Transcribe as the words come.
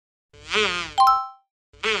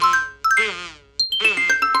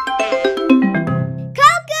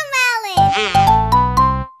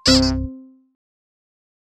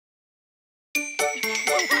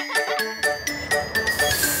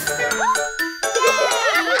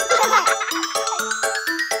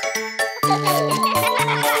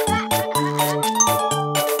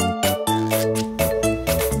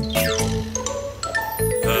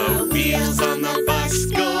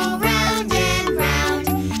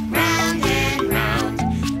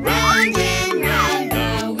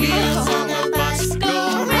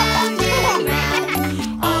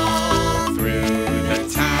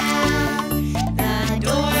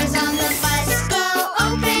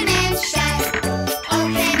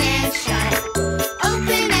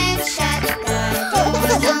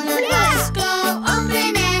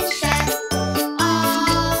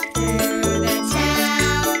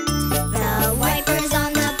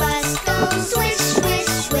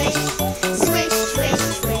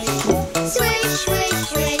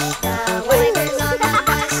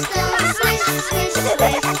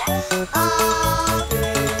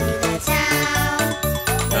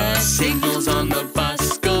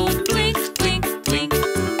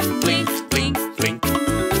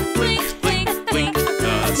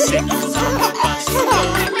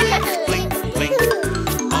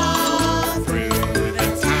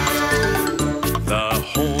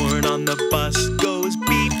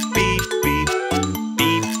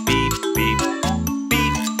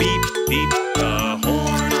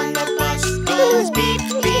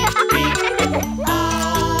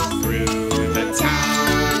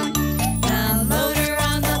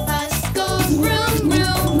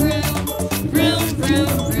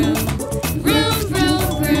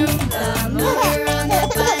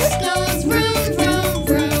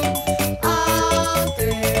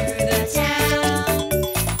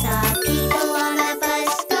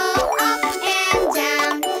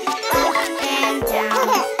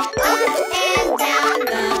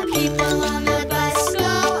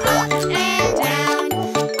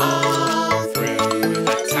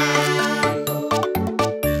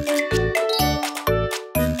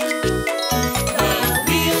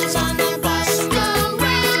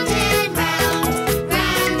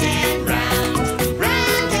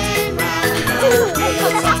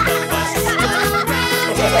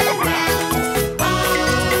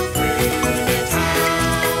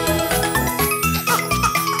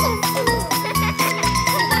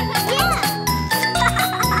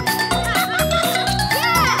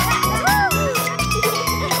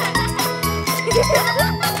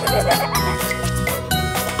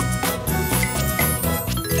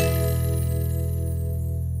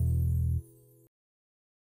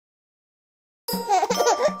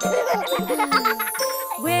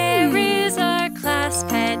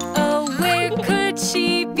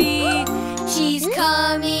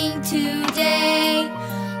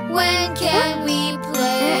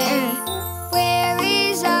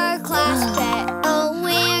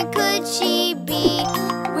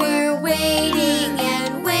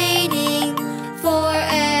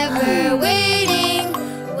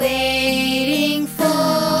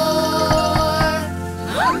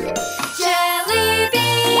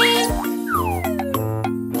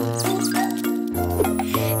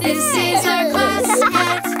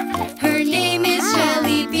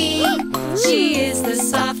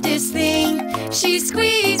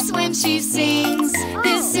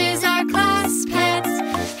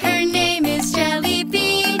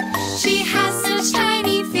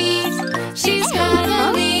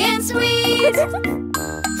Have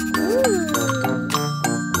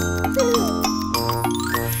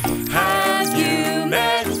you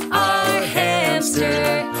met our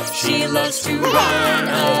hamster? She loves to run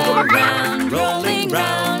around, rolling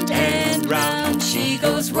round and round. She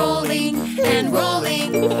goes rolling and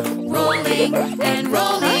rolling, rolling and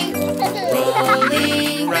rolling,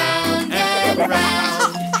 rolling round and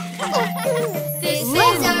round. This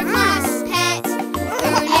is our mouse pet.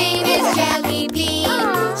 Her name is Jelly Bean.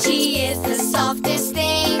 She is the softest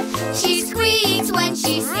thing. She squeaks when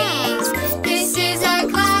she sings. This is our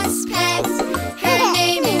class pet. Her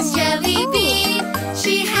name is Jelly Bean.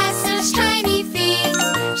 She has such tiny feet.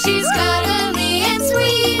 She's cuddly and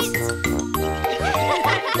sweet.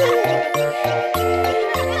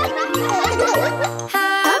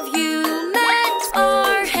 Have you met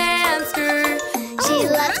our hamster? She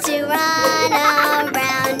loves to run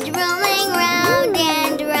around, rolling round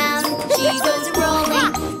and round. She goes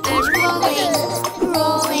rolling and rolling,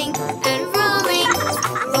 rolling and rolling,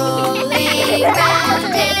 rolling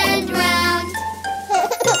round and round.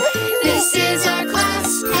 This is our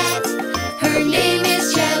class pet. Her name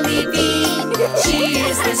is Jelly Bean. She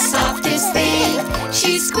is the softest thing.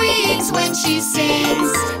 She squeaks when she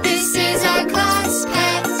sings. This is our class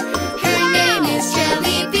pet. Her name is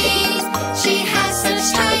Jelly Bean. She has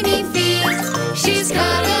such tiny feet. She's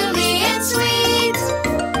cuddly and sweet.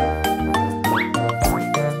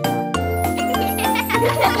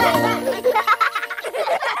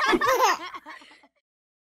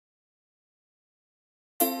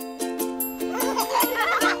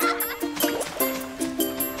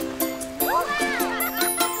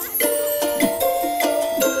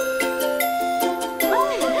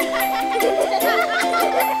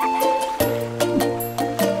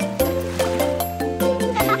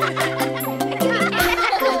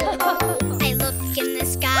 I look in the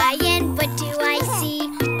sky and what do I see?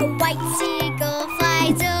 A white seagull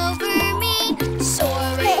flies over me.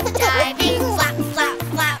 Soaring, diving, flap, flap,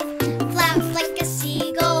 flap. Flap like a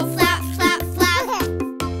seagull, flap, flap, flap.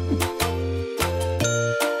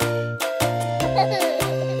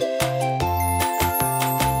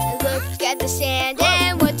 I look at the sand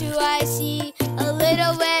and what do I see? A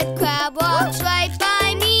little red crab walks right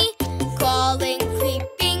by me. Crawling,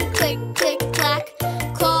 creeping, click, click, clack.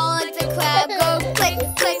 Crawl like the crab, go click,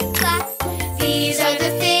 click, clack. These are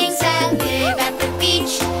the things that live at the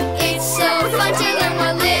beach. It's so fun to learn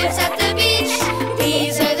what lives at the beach.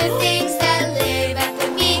 These are the things that live at the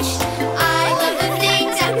beach. I love the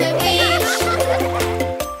things at the beach.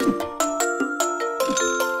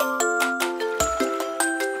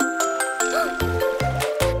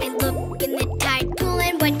 I look in the tide pool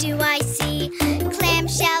and what do I see?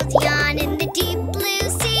 Clamshells yawn in the deep blue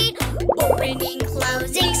sea. Opening,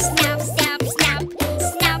 closing, snap, snap, snap.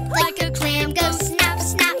 Snap like a clam, go snap,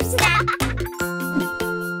 snap, snap.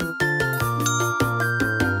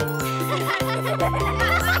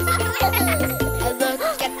 I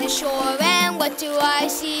look at the shore and what do I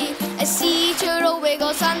see? A sea turtle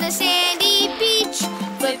wiggles on the sandy beach.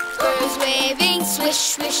 Flippers waving, swish,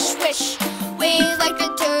 swish, swish. Wave like a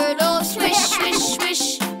turtle, swish, swish,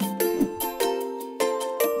 swish.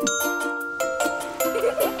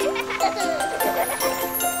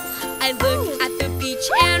 I look at the beach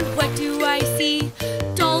and what do I see?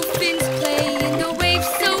 Dolphins play in the waves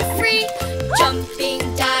so free. Jumping,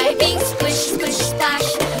 diving, splish, splish,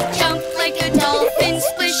 splash. Jump like a dolphin,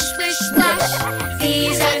 splish, splish, splash.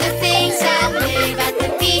 These are the things that live at the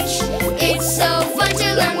beach. It's so fun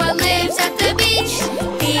to learn what lives at the beach.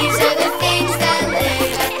 These are the things that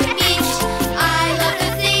live at the beach. I love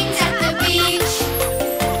the things at the beach.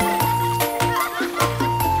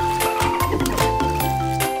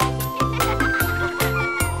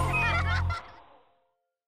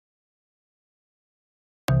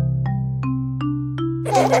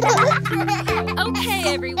 Okay,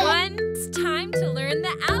 everyone, it's time to learn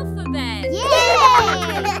the alphabet.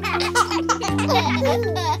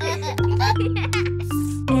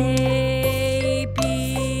 A, B,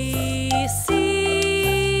 C,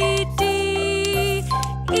 D,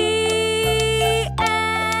 E,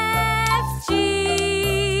 F, G,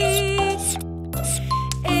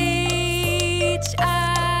 H, I,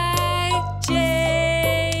 J,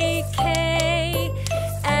 K,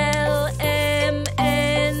 L, M,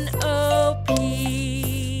 N, O, P,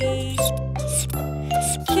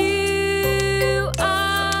 Q,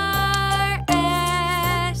 R,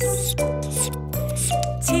 S,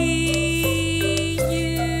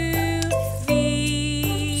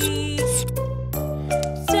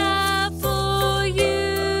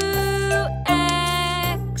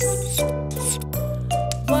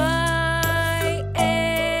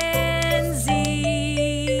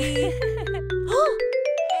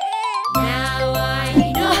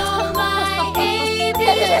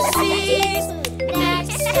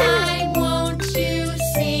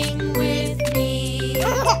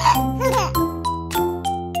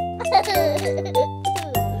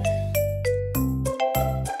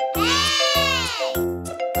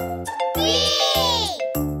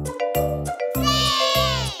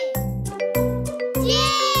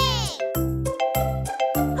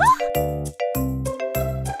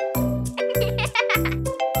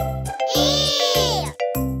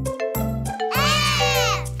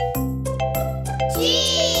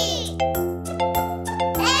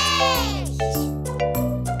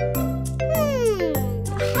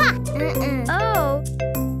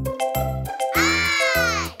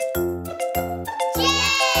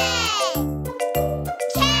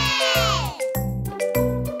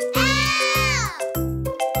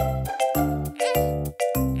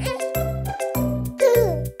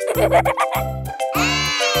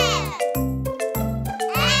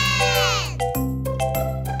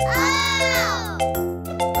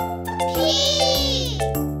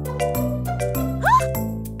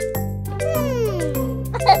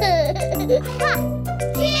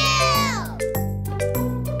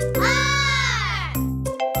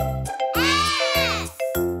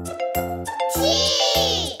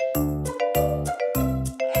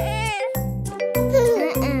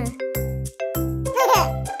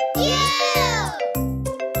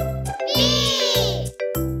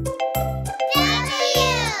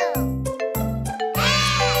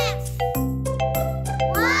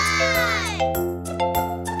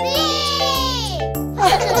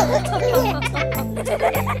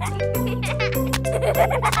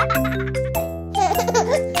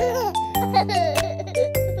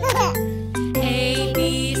 A,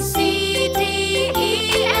 B, C, D,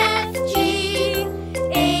 E, F, G,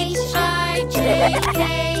 H, I, J, K,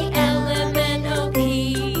 L, M, N, O,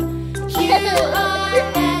 P, Q, R,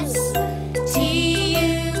 S, T,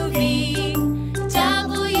 U, V,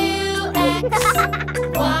 W, X,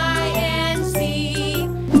 Y, and Z.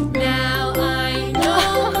 Now I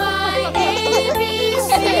know my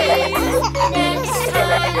ABCs. Next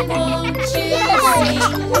time, won't you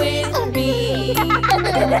sing with me?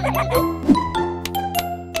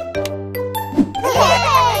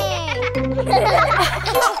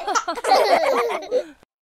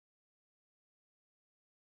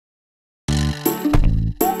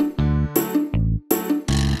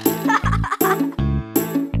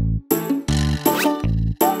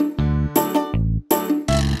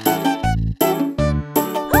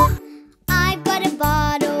 I've got a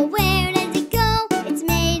bottle, where does it go? It's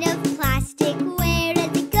made of plastic, where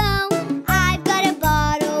does it go? I've got a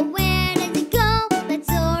bottle, where does it go? Let's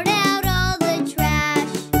sort out all the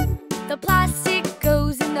trash. The plastic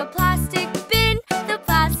goes in the plastic bin. The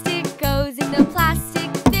plastic goes in the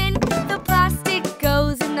plastic bin. The plastic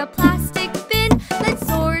goes in the plastic bin. Let's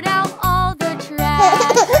sort out all the trash.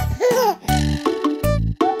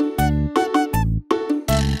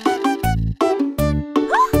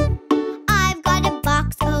 I've got a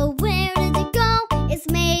box, oh, where does it go? It's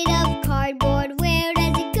made of cardboard, where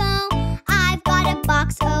does it go? I've got a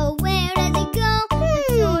box, oh, where does it go? Let's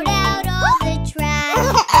sort out all the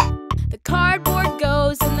trash. The cardboard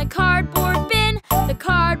goes in the cardboard bin. The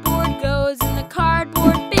cardboard goes in the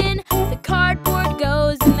cardboard bin. The cardboard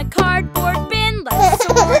goes in the cardboard bin. Let's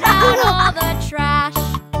sort out all the trash.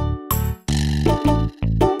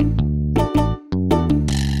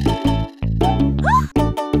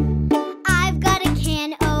 I've got a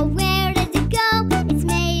can, oh, where does it go? It's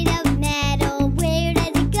made of metal, where does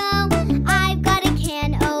it go? I've got a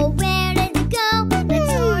can, oh, where does it go?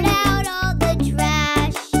 Let's sort out all the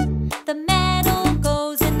trash. The metal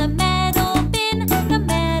goes in the metal bin. The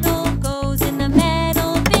metal goes in the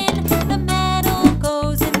metal bin. The metal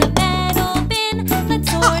goes in the metal bin. Let's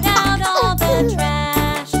sort out all the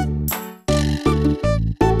trash.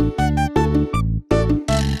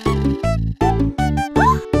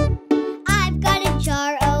 I've got a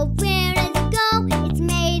jar, oh, where does it go? It's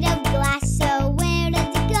made of glass, so where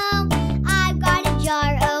does it go? I've got a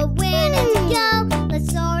jar, oh, where does it go? Let's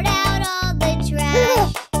sort out all the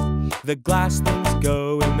trash. The glass things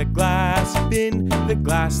go in the glass bin. The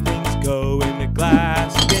glass things go in the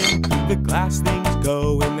glass bin. The glass things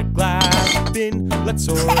go in the glass bin. Let's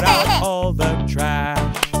sort out all the trash.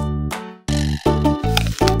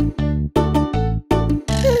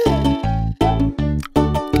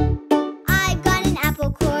 I've got an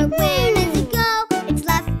apple core, where does it go? It's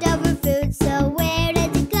leftover food, so where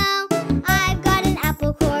does it go? I've got an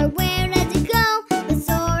apple core, where does it go? Let's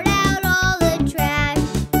sort out all the trash.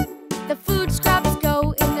 The food scraps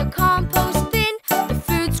go in the compost bin. The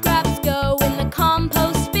food scraps go in the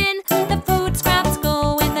compost bin. The food scraps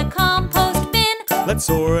go in the compost bin. Let's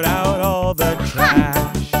sort out all the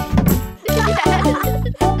trash.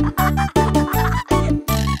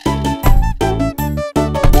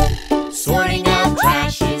 Sorting out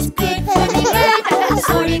trash is good for the earth.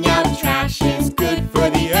 Sorting out trash is good for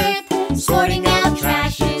the earth. Sorting out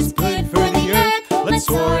trash is good for the earth. Let's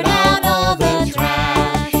sort out all the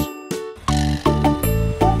trash.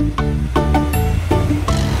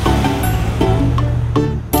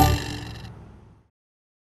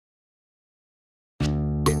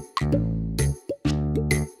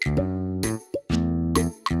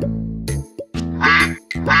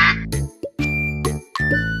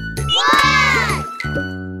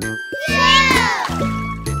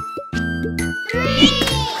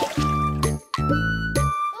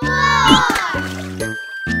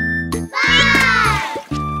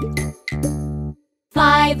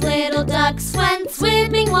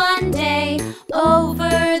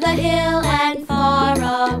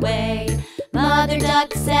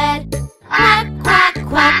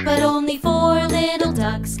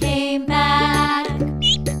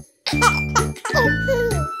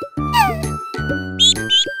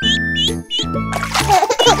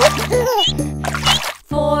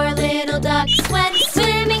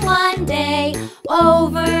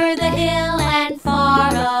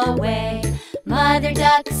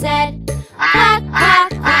 said, quack, quack,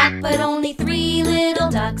 quack, but only 3 little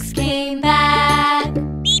ducks came back.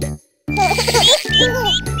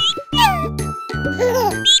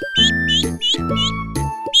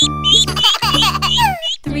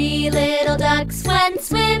 3 little ducks went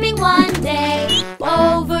swimming one day,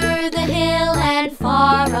 over the hill and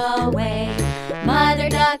far away. Mother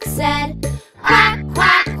duck said, quack,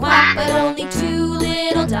 quack, quack, but only 2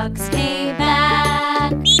 little ducks came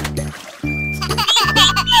back.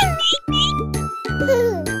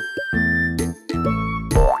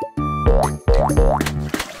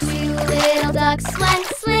 2 little ducks went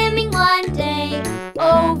swimming one day,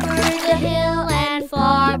 over the hill and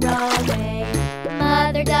far away.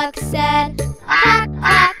 Mother duck said, quack,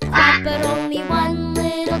 quack, quack, but only 1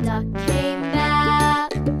 little duck came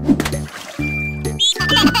back.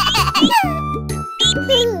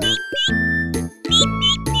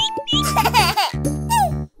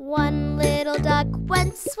 1 little duck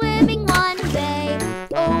went swimming one day,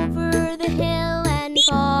 over the hill and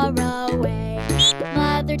far away.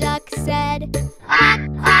 Mother duck said, quack,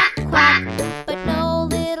 quack, quack, but no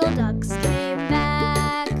little ducks came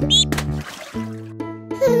back.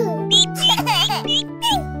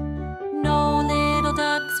 No little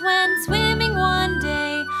ducks went swimming one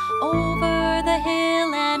day, over the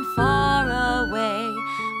hill and far away.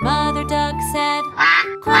 Mother duck said,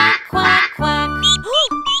 quack, quack, quack.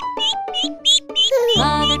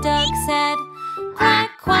 Mother duck said,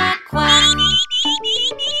 quack, quack, quack.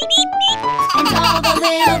 And all the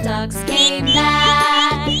little ducks came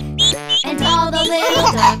back. And all the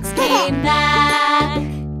little ducks came back.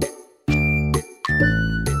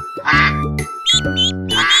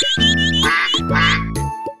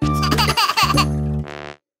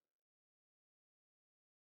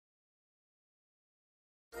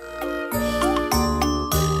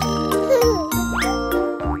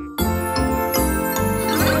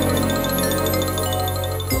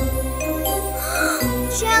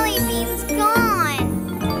 Jelly bean's gone.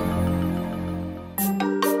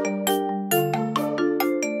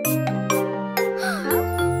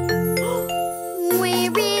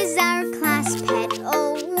 Where is our class pet?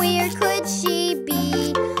 Oh, where could she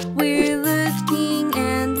be? We're looking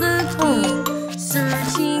and looking,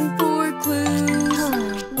 searching for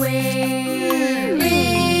clues. Where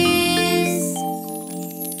is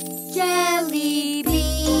Jelly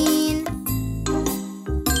bean.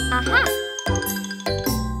 Aha!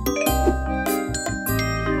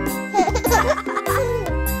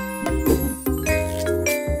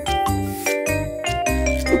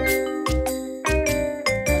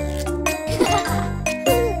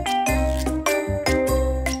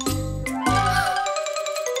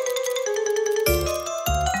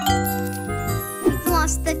 We've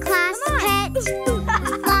lost the class pet.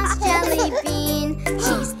 We've lost Jelly bean.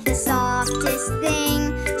 She's the softest thing.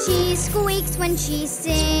 She squeaks when she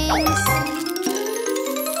sings.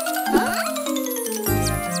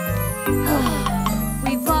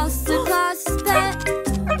 We've lost the class pet.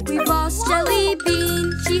 We've lost Jelly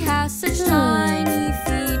Bean. She has such tiny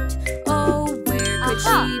feet. Oh, where could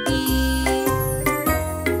she be?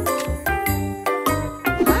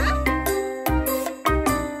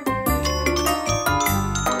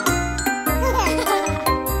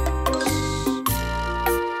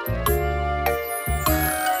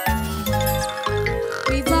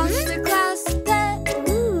 We've lost the class pet.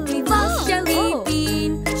 We've lost Jelly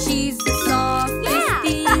Bean. She's the softest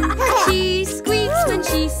thing. She squeaks when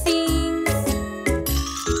she sings.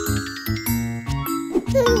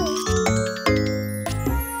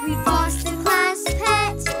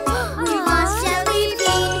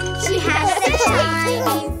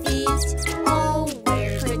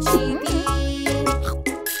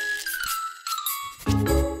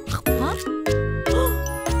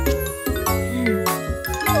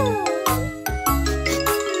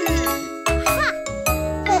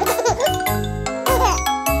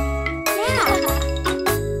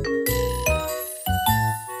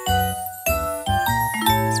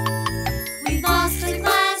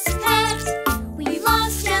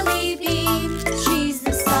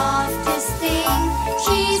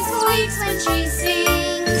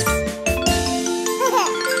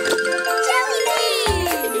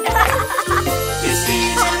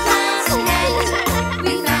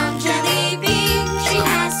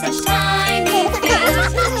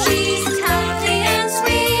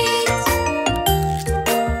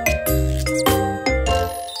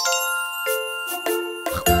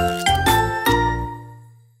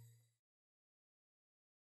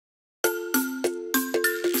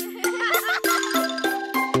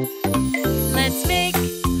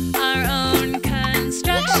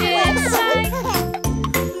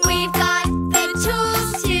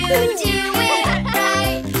 do it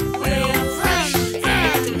right. We'll crush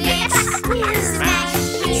and mix, smash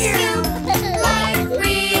and scoop, like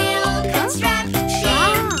real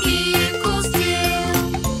construction vehicles do.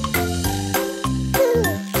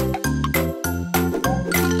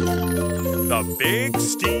 The big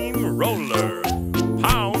steam roller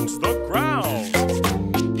pounds the ground.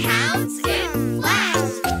 Pounds and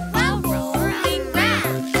blasts while rolling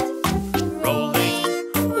round. Rolling,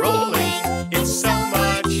 rolling, it's so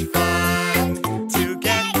much fun to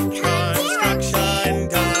get construction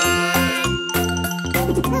done.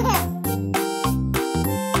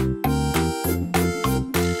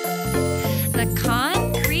 The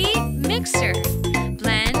concrete mixer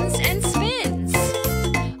blends and spins.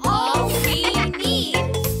 All we need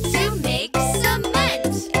to make some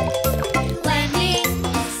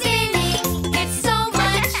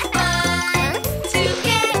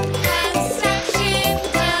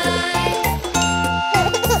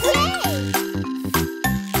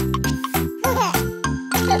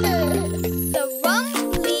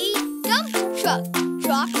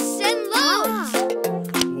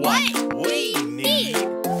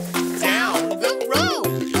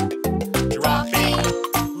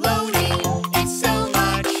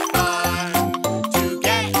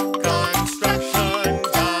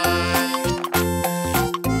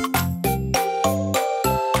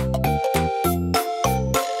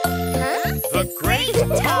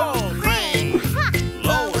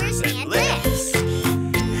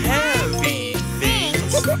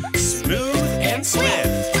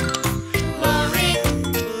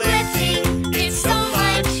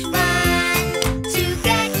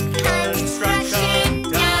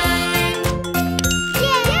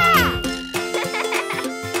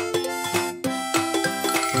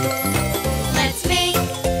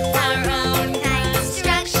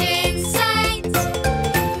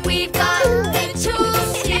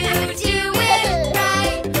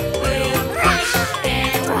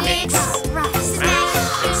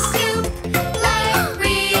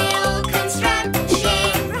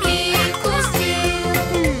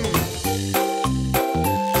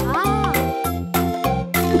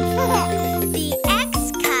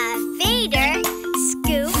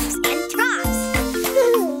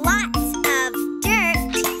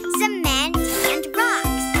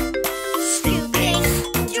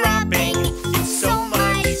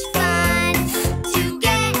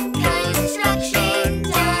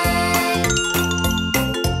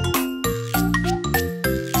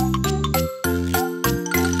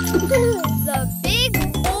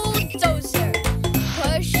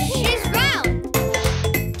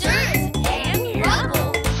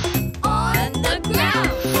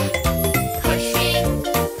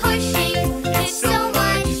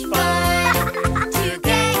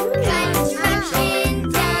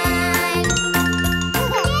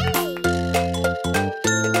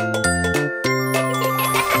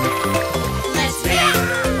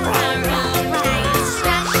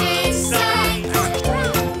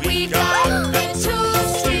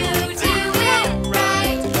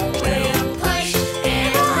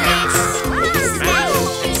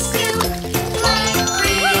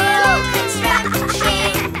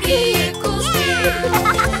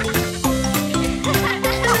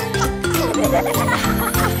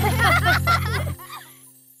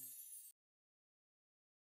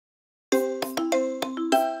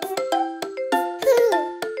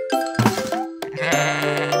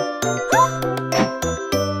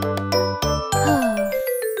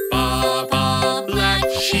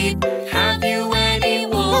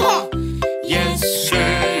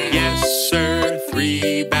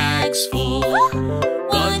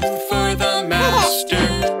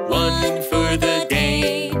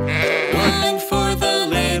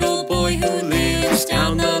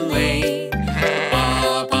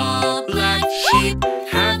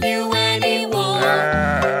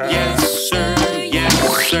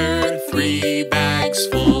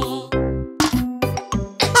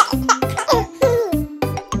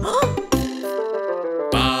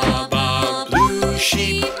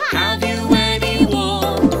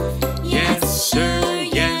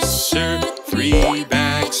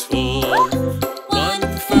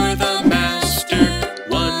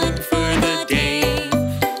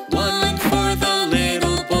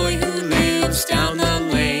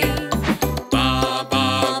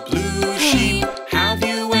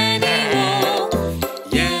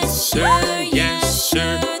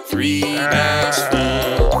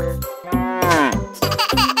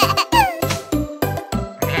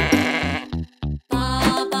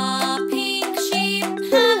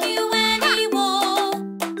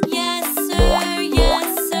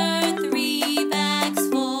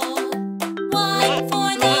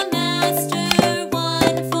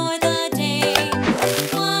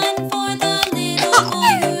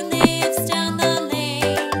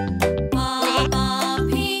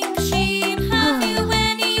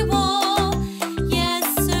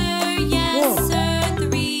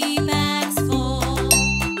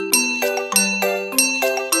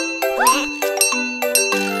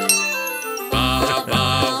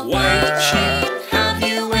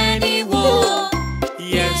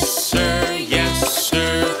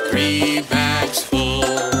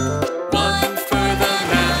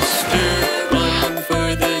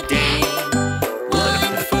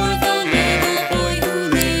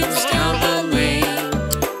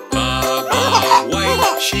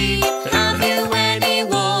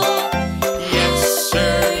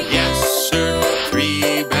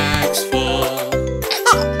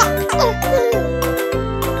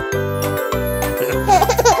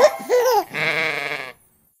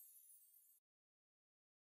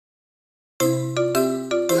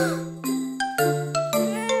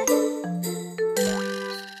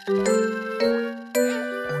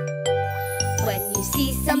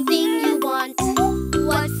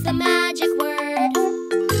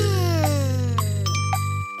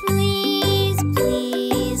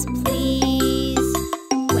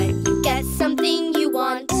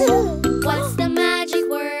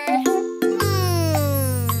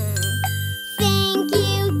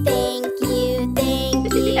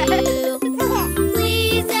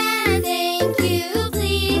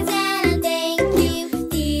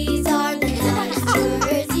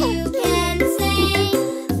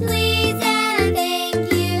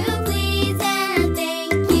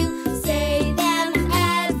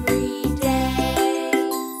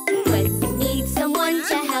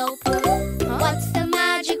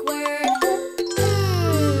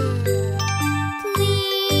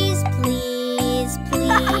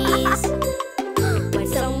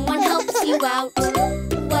you out.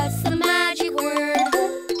 What's the magic word?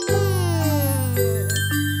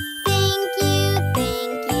 Thank you,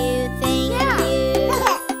 thank you, thank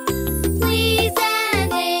you. Please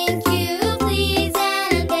and thank you, please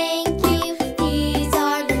and thank you. These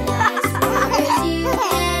are the nice words you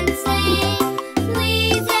can say.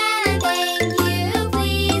 Please and thank you,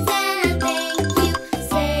 please and thank you.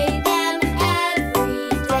 Say them every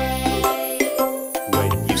day.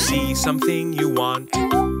 When you see something you want,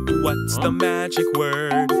 what's the magic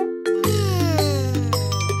word?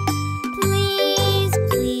 Please,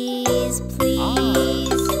 please,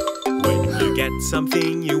 please. When you get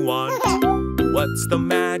something you want, what's the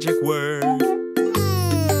magic word?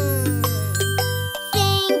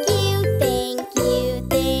 Thank you, thank you,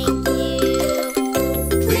 thank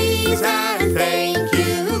you. Please and thank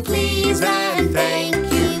you, please and thank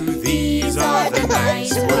you. These are the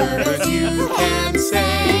nice words you can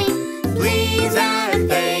say. Please and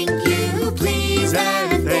thank you, please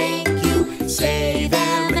and thank you. Say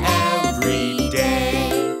them every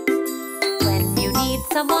day. When you need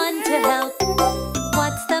someone to help,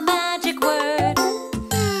 what's the magic word?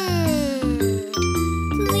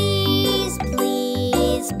 Please,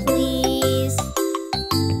 please, please.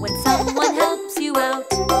 When someone helps you out,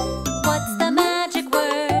 what's the magic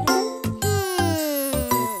word?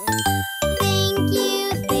 Thank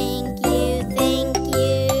you, thank you, thank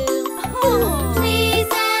you.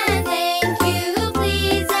 Please and thank you,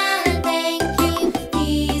 please and thank you.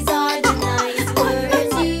 These are the nice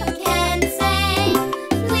words you can say.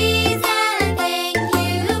 Please and thank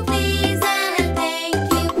you, please and thank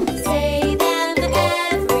you. Say them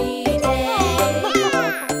every day.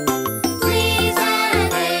 Please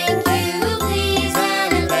and thank you, please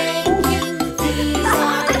and thank you. These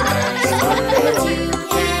are the nice words you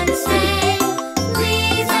can say.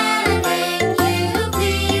 Please and thank you,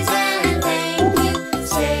 please and thank you.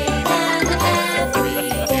 Say them every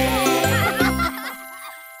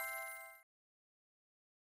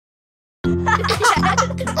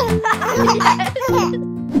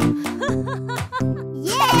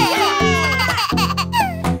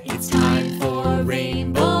It's time for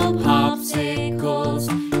rainbow popsicles.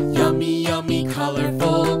 Yummy, yummy,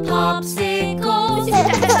 colorful popsicles.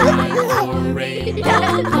 It's time for rainbow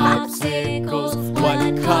popsicles.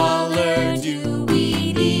 What color do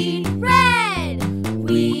we need? Red!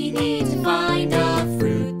 We need to find a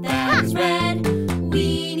fruit that is red.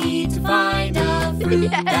 We need to find a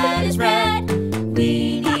fruit that is red.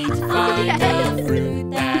 We need to find a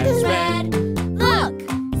fruit that is red.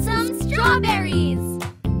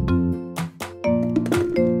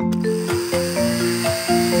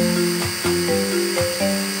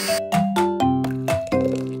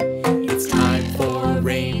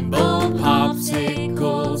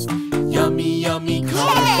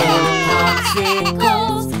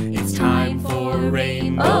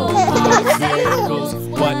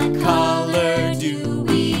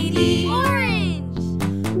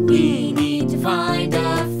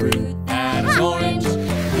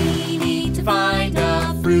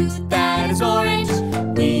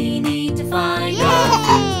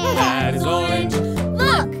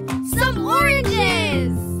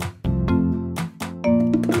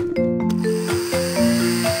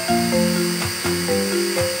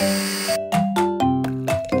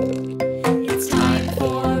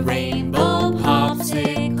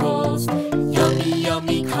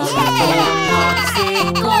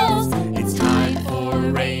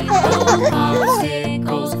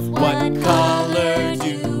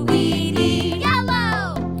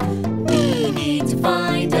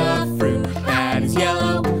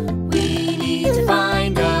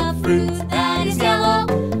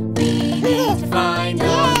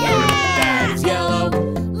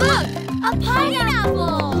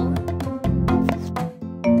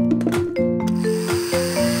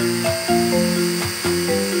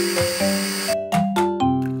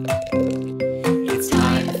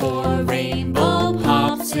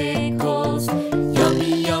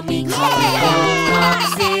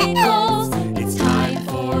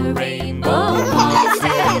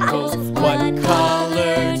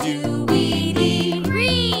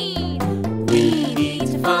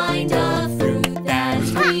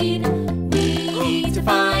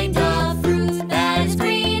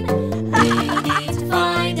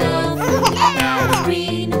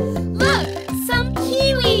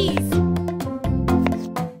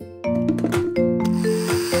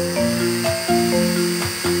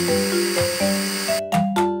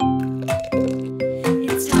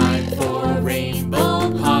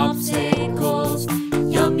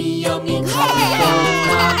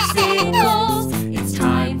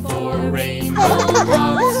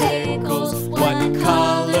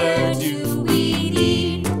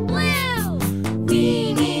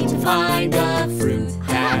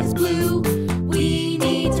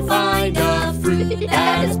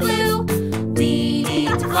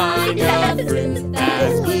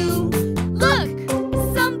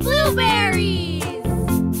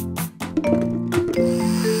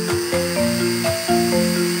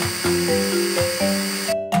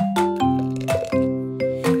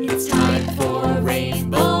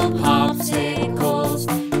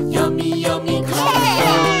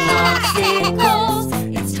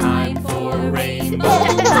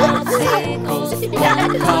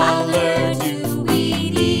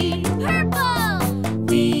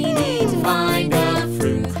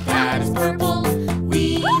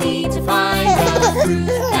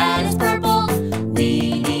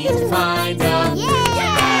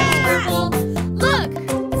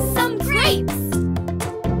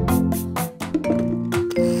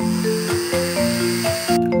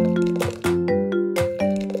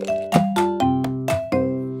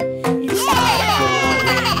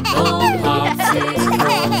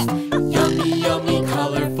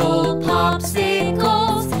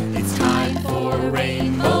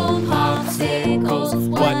 apples.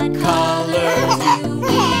 What color do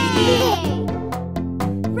we need?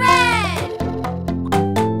 Red,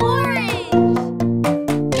 orange,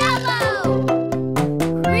 yellow,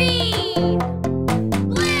 green,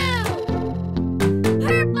 blue,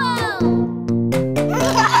 purple.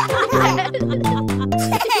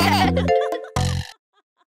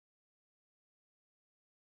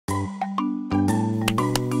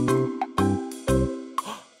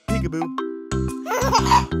 Peekaboo.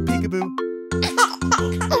 Peekaboo.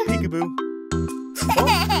 Peekaboo.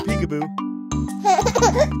 Peekaboo.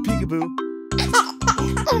 Peekaboo.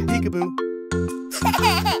 Peekaboo.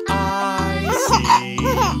 I see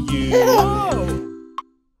you.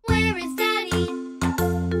 Where is Daddy?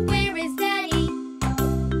 Where is Daddy?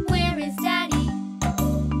 Where is Daddy?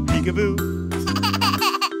 Peekaboo.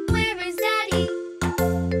 Where is Daddy?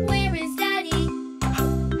 Where is Daddy?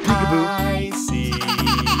 Peekaboo. I see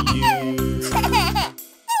you.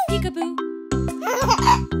 Peekaboo.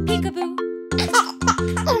 Peekaboo.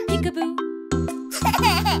 Peekaboo.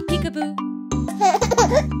 Peekaboo.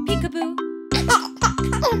 Peekaboo.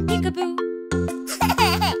 Peekaboo.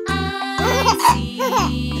 I see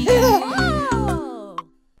you.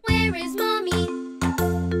 Where is Mommy?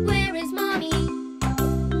 Where is Mommy?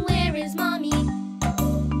 Where is Mommy?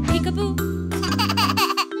 Peekaboo.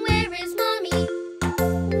 Where is Mommy?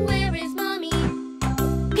 Where is Mommy?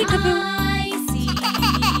 Peekaboo. I see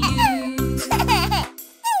you.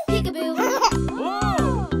 Peekaboo.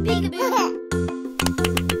 Peekaboo.